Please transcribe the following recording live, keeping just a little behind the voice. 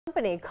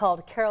Company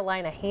called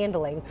Carolina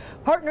Handling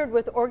partnered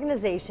with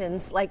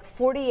organizations like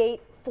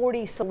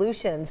 4840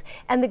 Solutions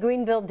and the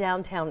Greenville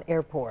Downtown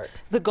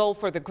Airport. The goal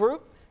for the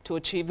group? To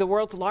achieve the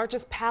world's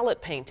largest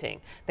pallet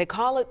painting. They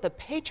call it the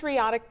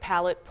Patriotic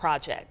Pallet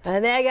Project.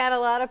 And they got a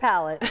lot of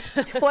pallets.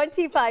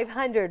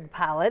 2,500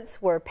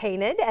 pallets were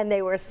painted and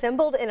they were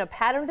assembled in a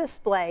pattern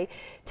display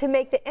to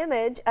make the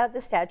image of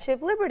the Statue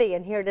of Liberty.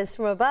 And here it is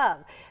from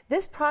above.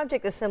 This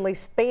project assembly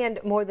spanned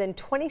more than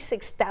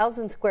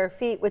 26,000 square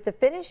feet with the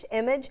finished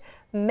image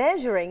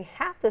measuring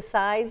half the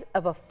size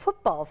of a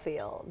football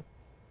field.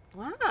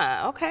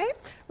 Wow, okay.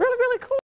 Really, really cool.